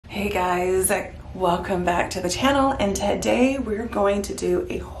Hey guys, welcome back to the channel, and today we're going to do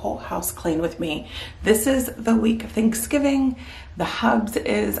a whole house clean with me. This is the week of Thanksgiving. The hubs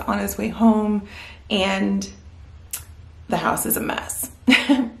is on his way home and the house is a mess.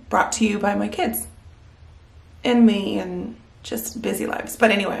 Brought to you by my kids and me and just busy lives.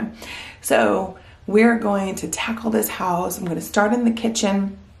 But anyway, so we're going to tackle this house. I'm going to start in the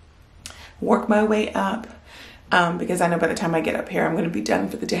kitchen, work my way up. Because I know by the time I get up here, I'm going to be done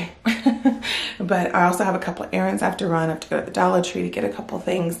for the day. But I also have a couple of errands I have to run. I have to go to the Dollar Tree to get a couple of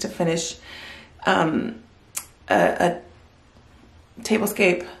things to finish a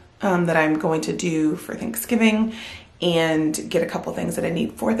tablescape that I'm going to do for Thanksgiving, and get a couple things that I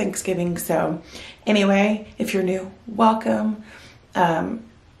need for Thanksgiving. So anyway, if you're new, welcome.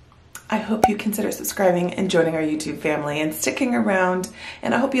 I hope you consider subscribing and joining our YouTube family and sticking around.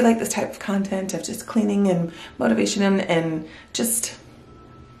 And I hope you like this type of content of just cleaning and motivation and just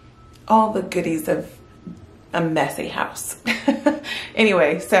all the goodies of a messy house.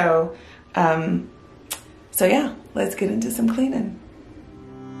 Anyway, so yeah, let's get into some cleaning.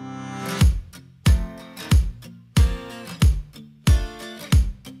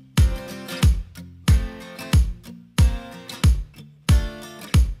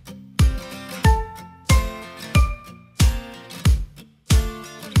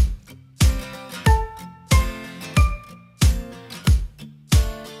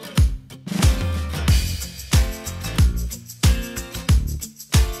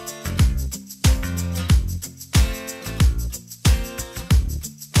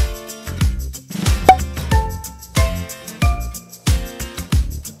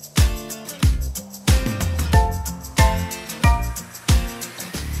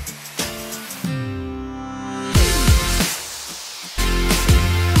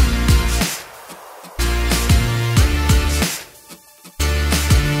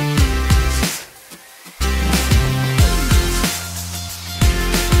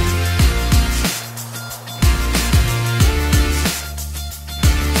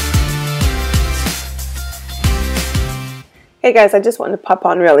 Hey guys, I just wanted to pop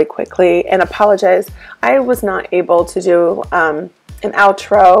on really quickly and apologize. I was not able to do an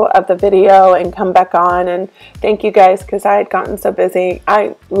outro of the video and come back on and thank you guys because I had gotten so busy.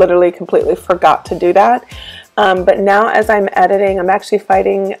 I literally completely forgot to do that. But now as I'm editing, I'm actually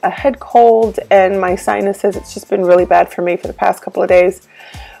fighting a head cold and my sinuses. It's just been really bad for me for the past couple of days.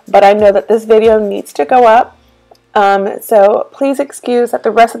 But I know that this video needs to go up. So please excuse that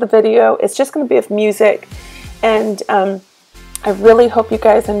the rest of the video is just going to be of music, and I really hope you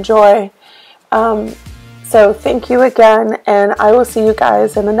guys enjoy. So thank you again, and I will see you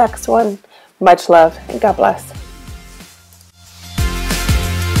guys in the next one. Much love, and God bless.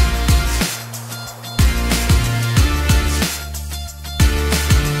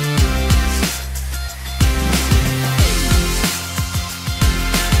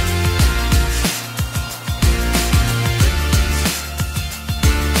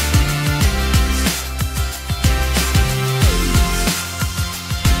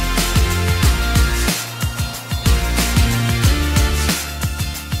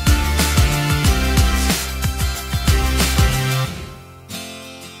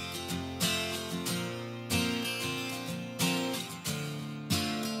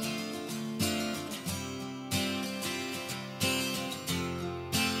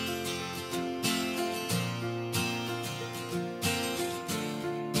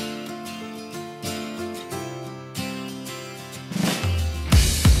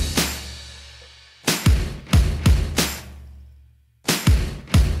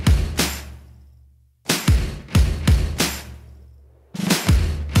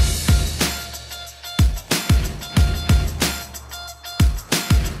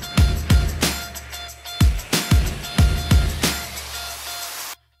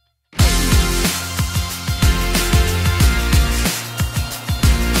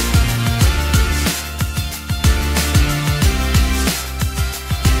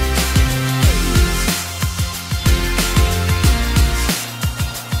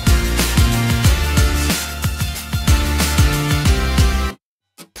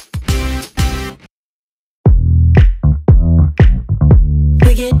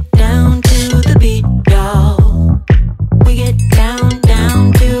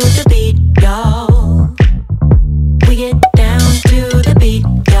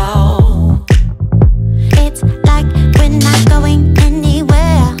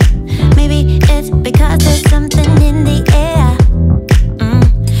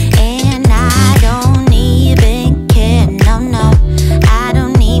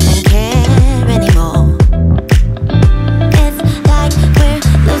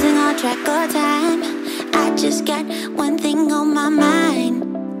 got one thing on my mind.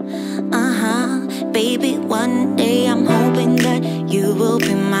 Baby, one day I'm hoping that you will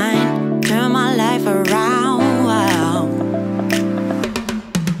be mine. Turn my life around.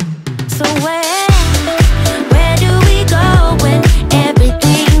 So where do we go when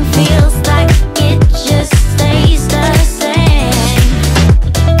everything feels like it just stays the same?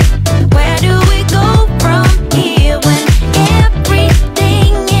 Where do we go from here when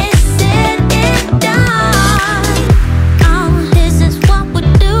everything is said and done? Oh, this is what we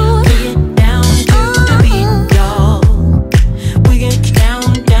do. We get down to the beat, y'all. We get down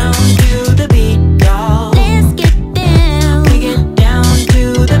to the beat, y'all. Let's get down. We get down to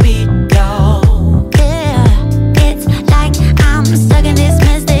the beat, y'all. Yeah, it's like I'm stuck in this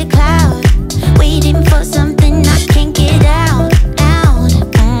misty cloud, waiting for something I can't get out.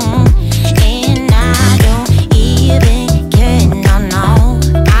 And I don't even care, no,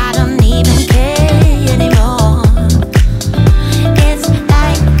 I don't even care anymore. It's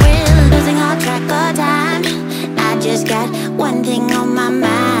like we're losing all track of time. I just got one thing on my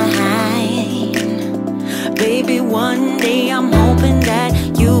mind. Baby, one day I'm hoping that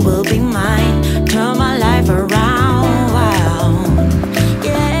you will be mine. Turn my life around.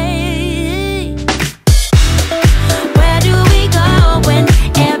 Yeah. Where do we go when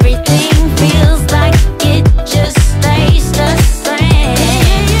everything feels like it just stays the same?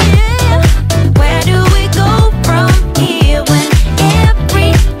 Where do we go from here when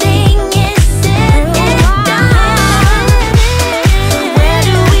everything is said and done? Where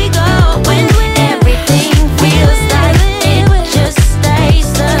do we go when everything feels like it just stays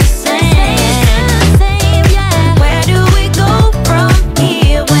the same? Where do we go from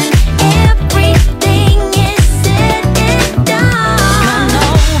here when everything is said and done?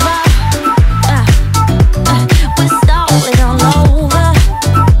 We're stalling all over.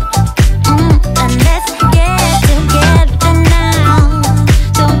 And let's get together now,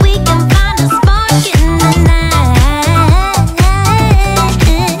 so we can find a spark in the night.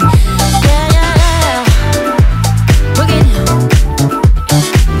 Yeah. Boogie down.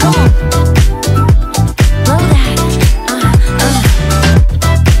 Come on. Blow that.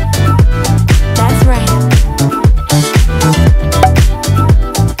 That's right.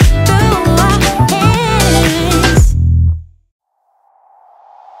 Through our hands.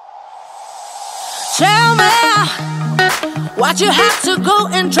 Tell me, why'd you have to go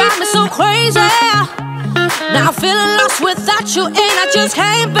and drive me so crazy? Now I'm feeling lost without you, and I just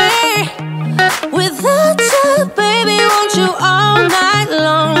can't be without you, baby. Want you all night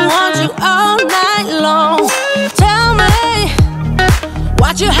long, want you all night long. Tell me,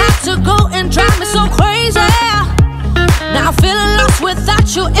 why'd you have to go and drive me so crazy? Now I'm feeling lost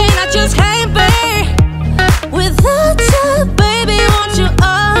without you, and I just can't be without you, baby. Want you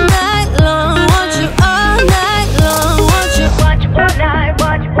all night long, want you all night long, want you. Watch all night,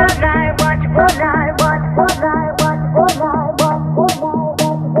 watch all night, watch all night, watch all night, watch all night, watch all night, watch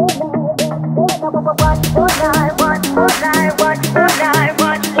all night, watch all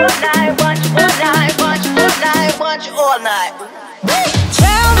night, watch all night, watch all night, watch all night, watch all night.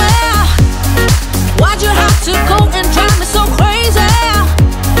 Tell me, why'd you have to go and drive me so crazy?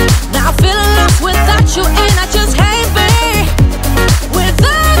 Now I'm feeling lost without you, and I just can't be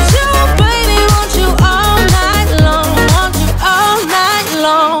without you, baby. Want you all night long, want you all night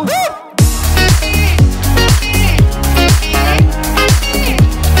long.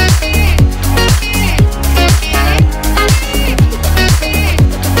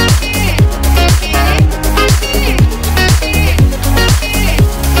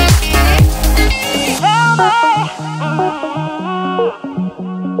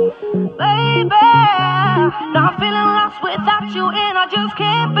 Baby, now I'm feeling lost without you, and I just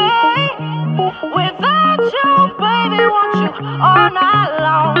can't be without you, baby. Want you all night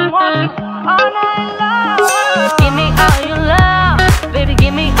long, want you all night long. Give me all your love, baby.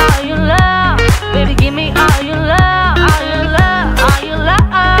 Give me all your love, baby. Give me all your love, all your love, all your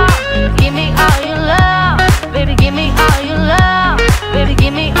love. Give me all your love, baby. Give me all your love, baby.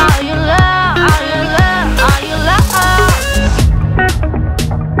 Give me all your love, all your love, all your love.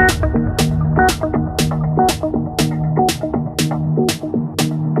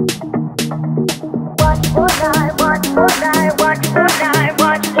 Watch all night, watch all night, watch all night,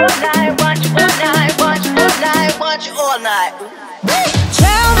 watch all night, watch all night, watch all night, watch all night.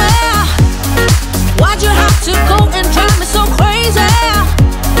 Tell me, why'd you have to go and drive me so crazy?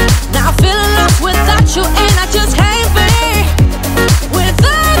 Now I'm feeling lost without you, and I just can't be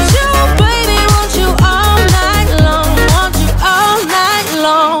without you, baby. Want you all night long, want you all night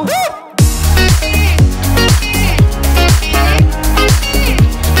long.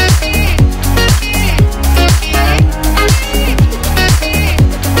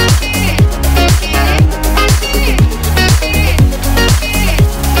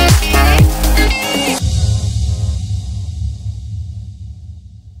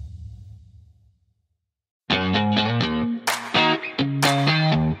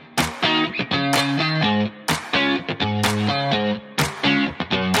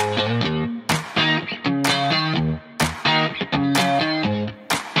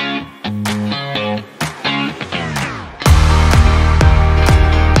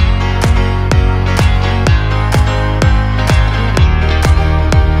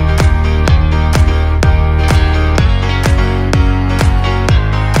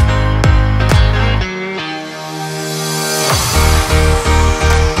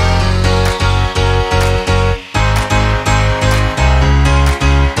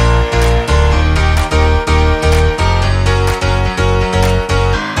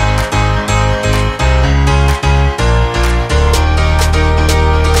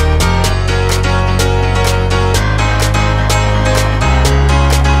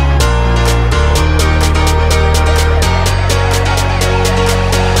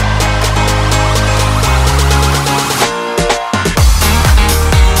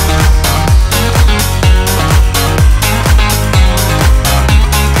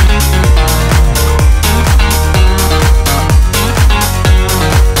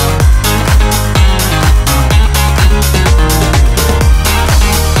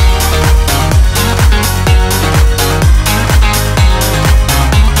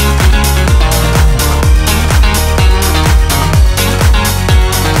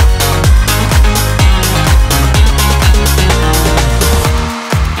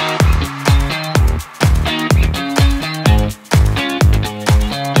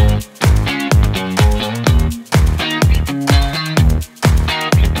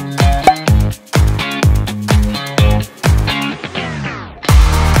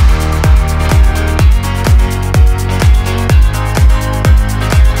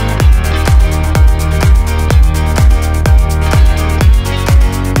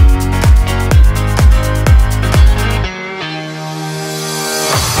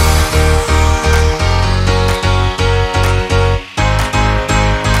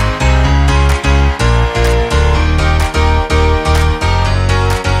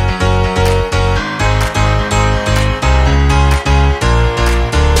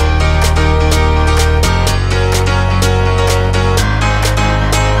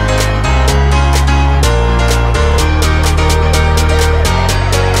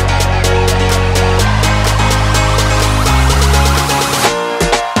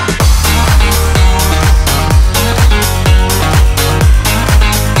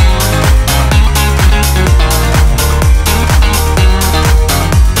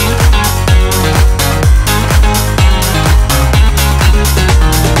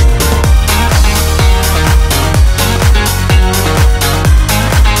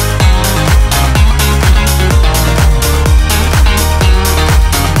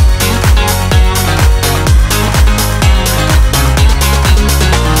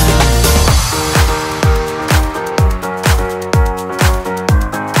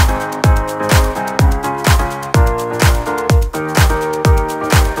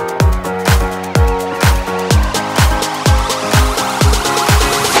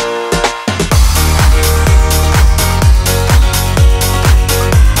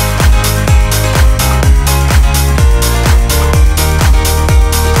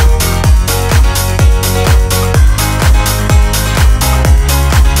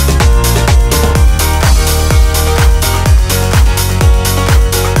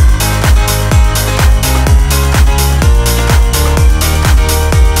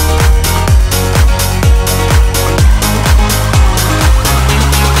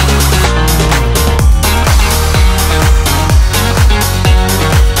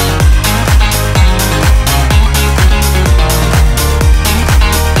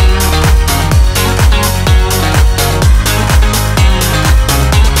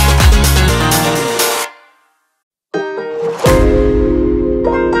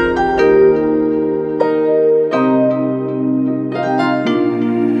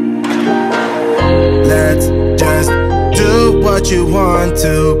 let's just do what you want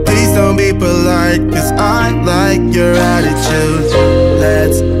to. Please don't be polite, cause I like your attitude.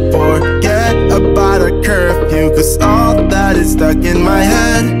 Let's forget about a curfew, cause all that is stuck in my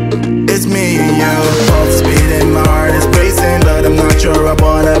head is me and you. Both speeding, my heart is racing, but I'm not sure I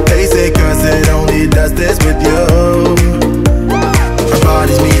wanna pace it, cause it only does this with you. Our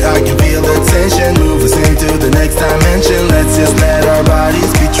bodies meet, I can feel the tension, move us into the next dimension. Let's just let our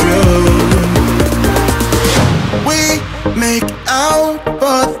bodies be true. We make out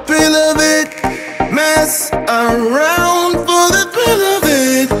for the thrill of it, mess around for the thrill of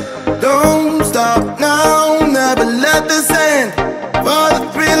it. Don't stop now, never let this end. For the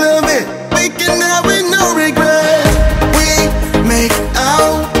thrill of it, we can have it, no regret. We make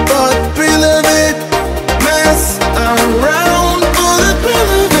out for the thrill of it, mess around for the thrill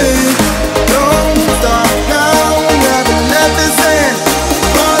of it. Don't stop now, never let this end.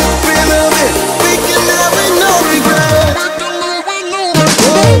 For the thrill of it, we can have it, no regret.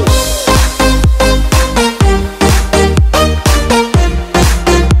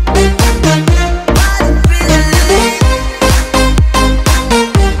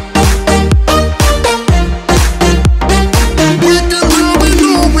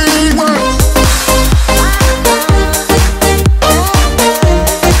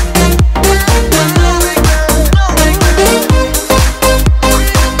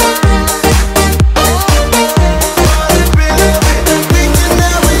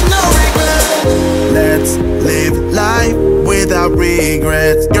 Let's live life without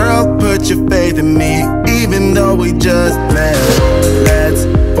regrets. Girl, put your faith in me, even though we just met. Let's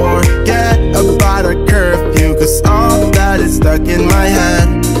forget about a curfew, cause all that is stuck in my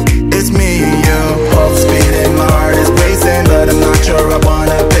head is me and you. Both speeding, my heart is racing, but I'm not sure I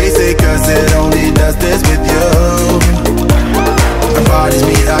wanna pace it, cause it only does this with you. Our bodies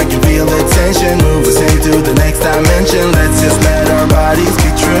meet, I can feel the tension, move us into the next dimension. Let's just let our bodies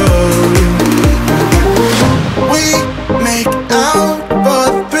be true. We make out for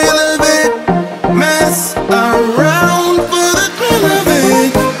the thrill of it, mess around for the thrill of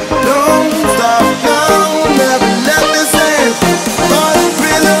it. Don't stop now, never let this end. For the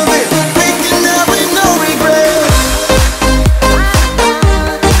thrill of it, we can have it, no regret.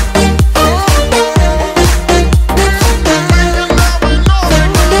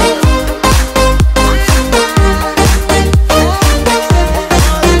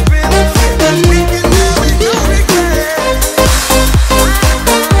 For the thrill of it.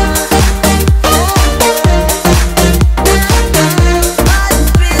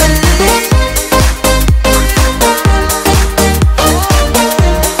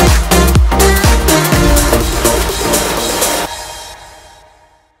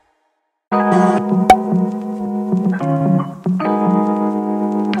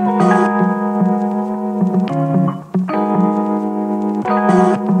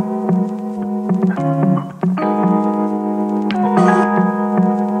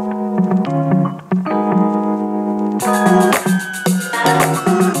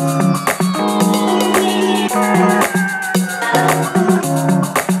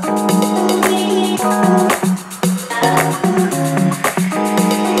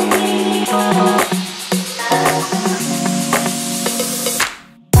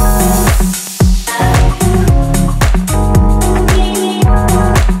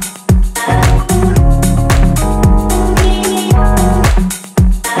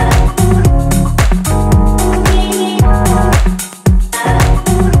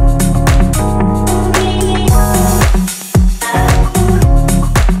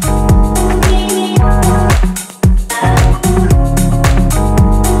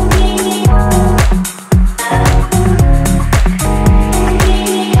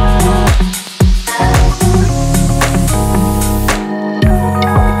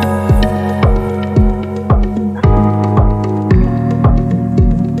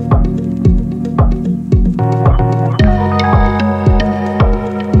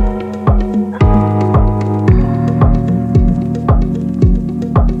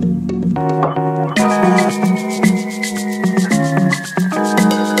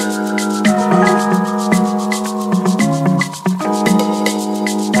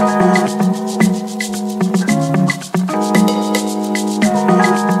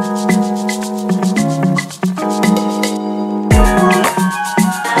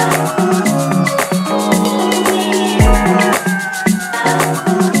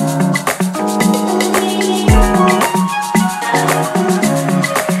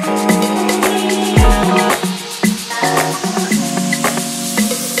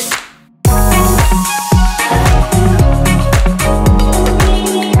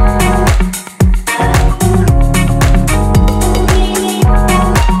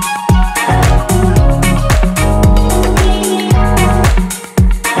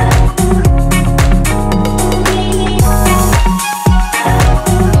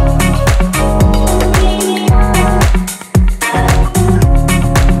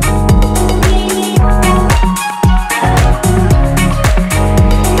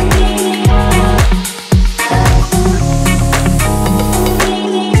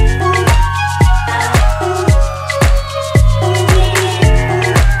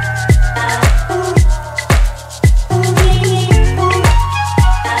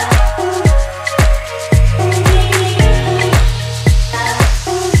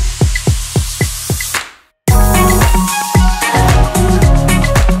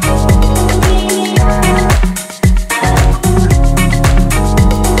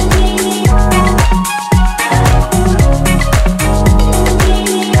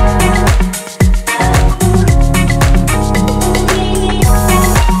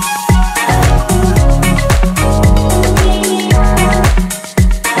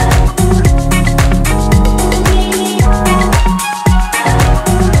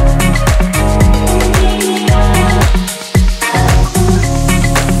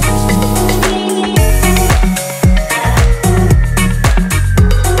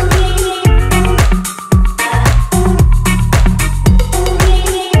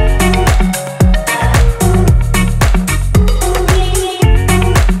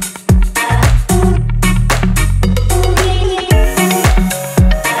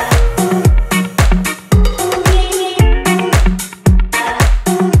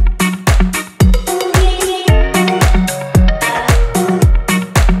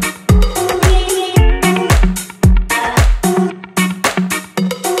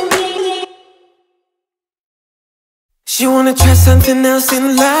 wanna try something else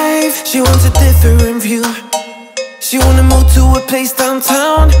in life. She wants a different view. She wanna move to a place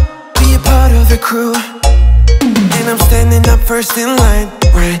downtown, be a part of the crew. And I'm standing up first in line,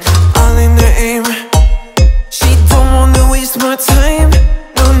 right, all in her aim. She don't wanna waste my time,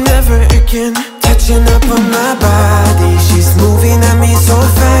 no, never again. Touching up on my body, she's moving at me so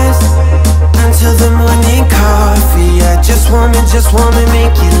fast. Until the morning coffee, I just wanna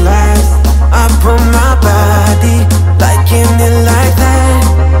make it last. Up on my body, liking it like that.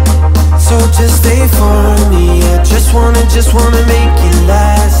 So just stay for me, I just wanna make it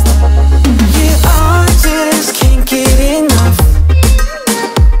last. Yeah, I just can't get enough.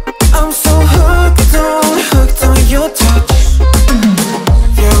 I'm so hooked on your touch.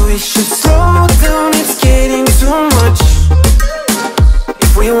 Yeah, we should slow down, it's getting too much.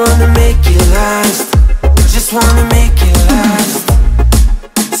 If we wanna make it last, just wanna make it last.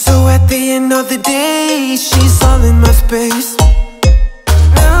 So at the end of the day, she's all in my space.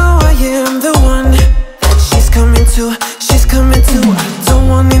 Now I am the one that she's coming to. I don't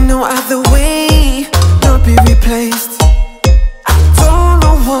want it no other way, not be replaced. I don't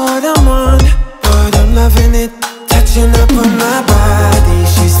know what I'm on, but I'm loving it. Touching up on my body,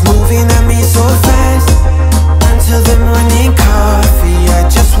 she's moving at me so fast. Until the morning coffee, I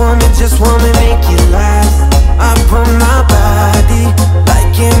just wanna make it last. Up on my body,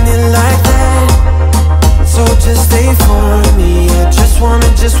 liking it like that. So just stay for me, I just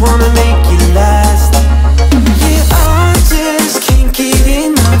wanna make it last. Yeah, I just can't get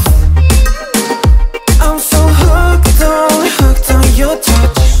enough. I'm so hooked on your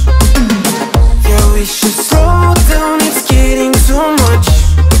touch. Yeah, we should slow down, it's getting too much.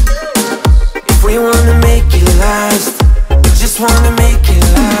 If we wanna make it last, just wanna make it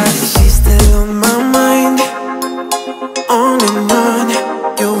last. She's still on my mind, on and on.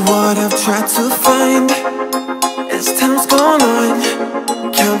 You're what I've tried to find as time's gone on.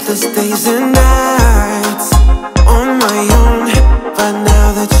 Countless days and nights on my own, but now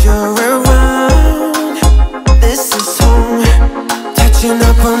that you're around, this is home. Touching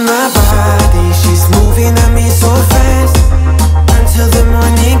up on my body, she's moving at me so fast. Until the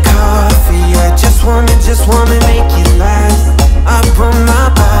morning coffee, I just wanna make it last. Up on my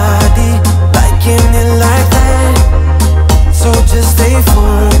body, liking it like that. So just stay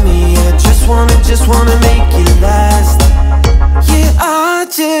for me, I just wanna make it last. Yeah, I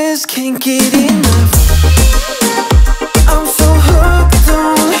just can't get enough. I'm so hooked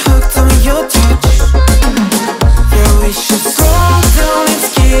on your touch. Yeah, we should slow down, it's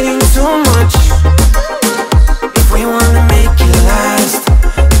getting too much. If we wanna make it last,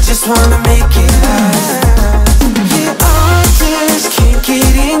 just wanna make it last. Yeah, I just can't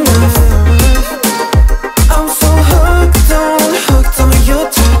get enough. I'm so hooked on your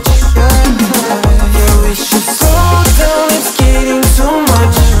touch. Yeah, we should slow down, it's getting too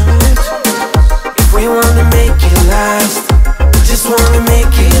much. If we wanna make it last, just wanna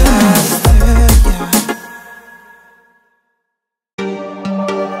make it last.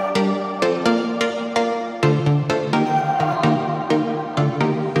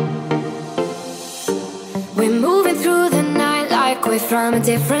 We're moving through the night like we're from a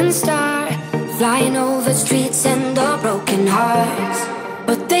different star, flying over streets and our broken hearts.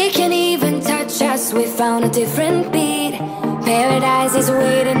 But they can't even touch us, we found a different beat. Paradise is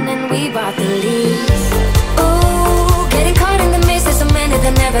waiting and we bought the lead. Oh, getting caught in the mist, there's so many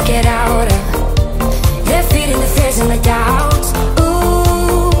that never get out of. They're feeding the fears and the doubts.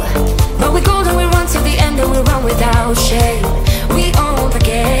 Ooh, but we're golden, we run till the end and we run without shame. We own the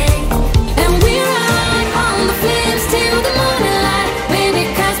game, and we ride on the flames till the morning light. Baby,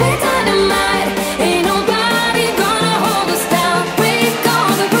 'cause we're dynamite. Ain't nobody gonna hold us down. Break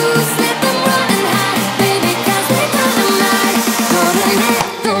all the rules, let them run and hide. Baby, 'cause we're dynamite. Gonna let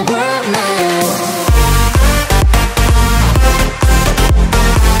the world know.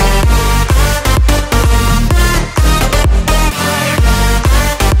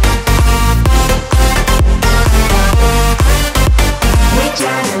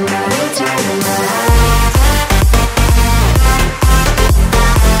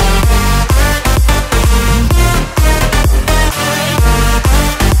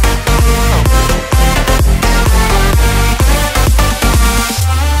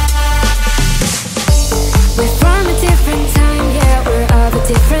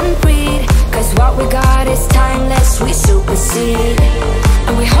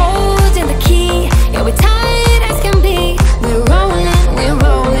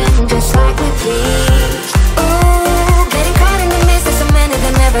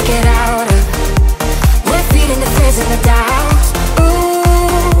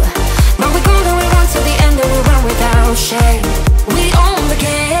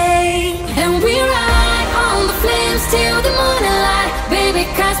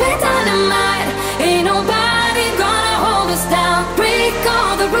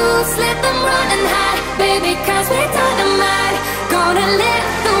 getting high, baby, cause we're dynamite. Gonna let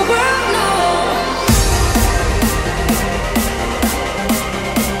the world know.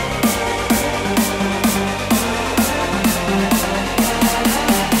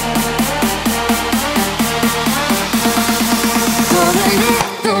 Gonna let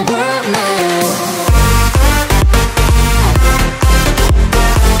the world know.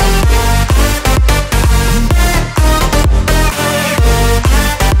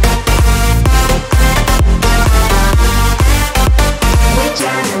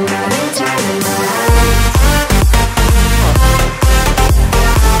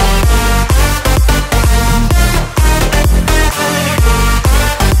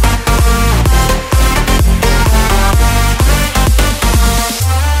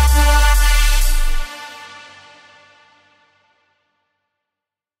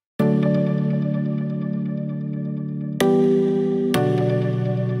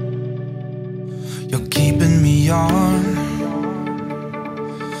 You're keeping me on.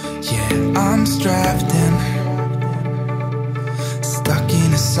 Yeah, I'm strapped in, stuck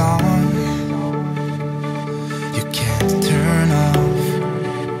in a song you can't turn off.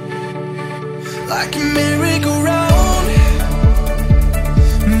 Like a merry-go-round,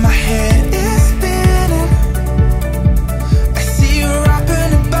 my head is spinning. I see you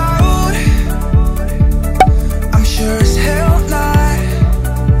rapping about, I'm sure as hell not.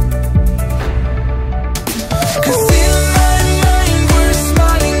 Cause in my mind we're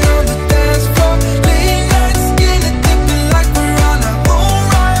smiling on the dance floor, late nights getting dipping like we're on our own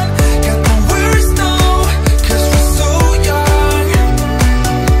run. Got the words though, cause we're so young.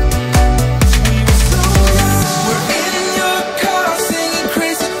 We were so young.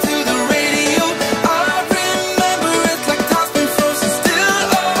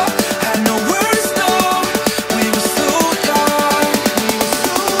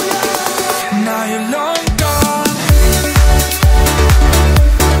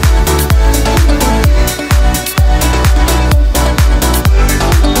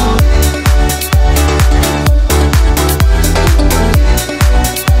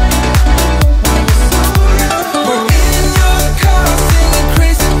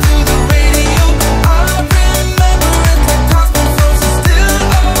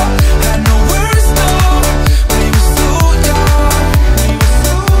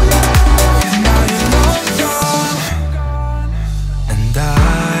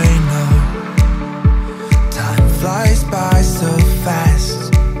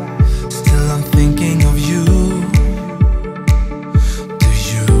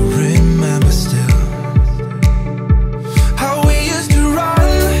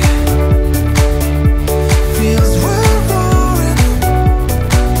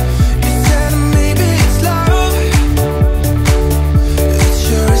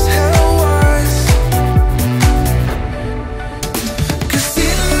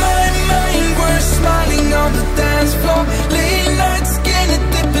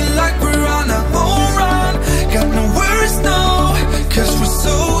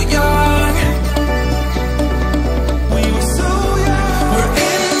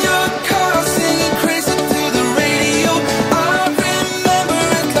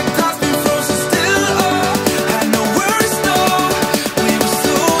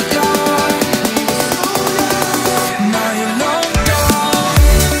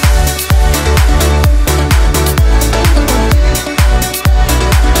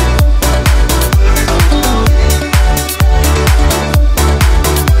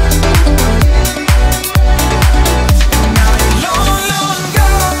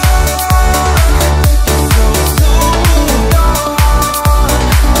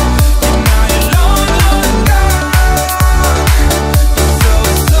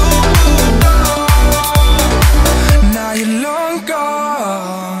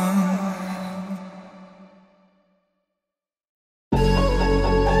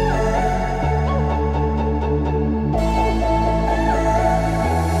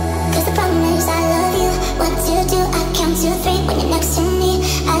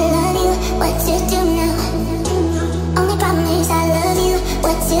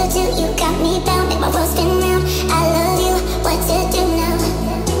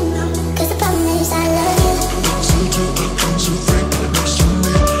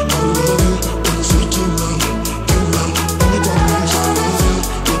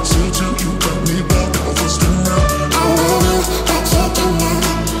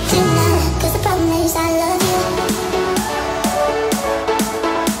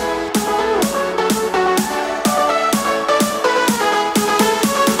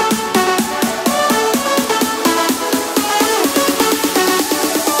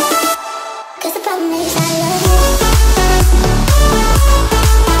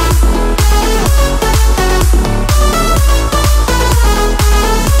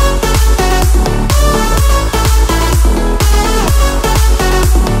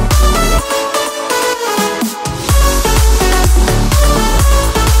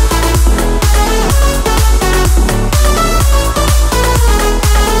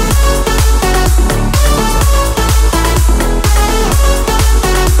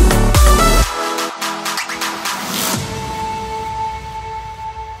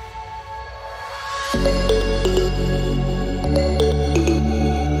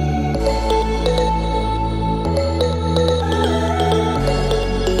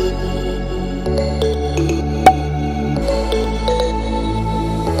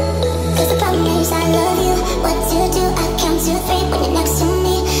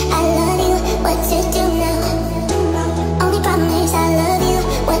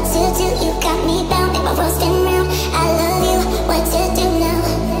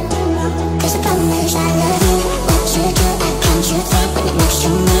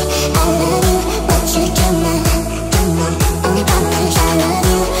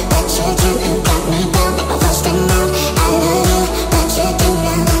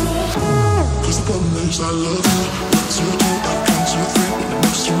 I love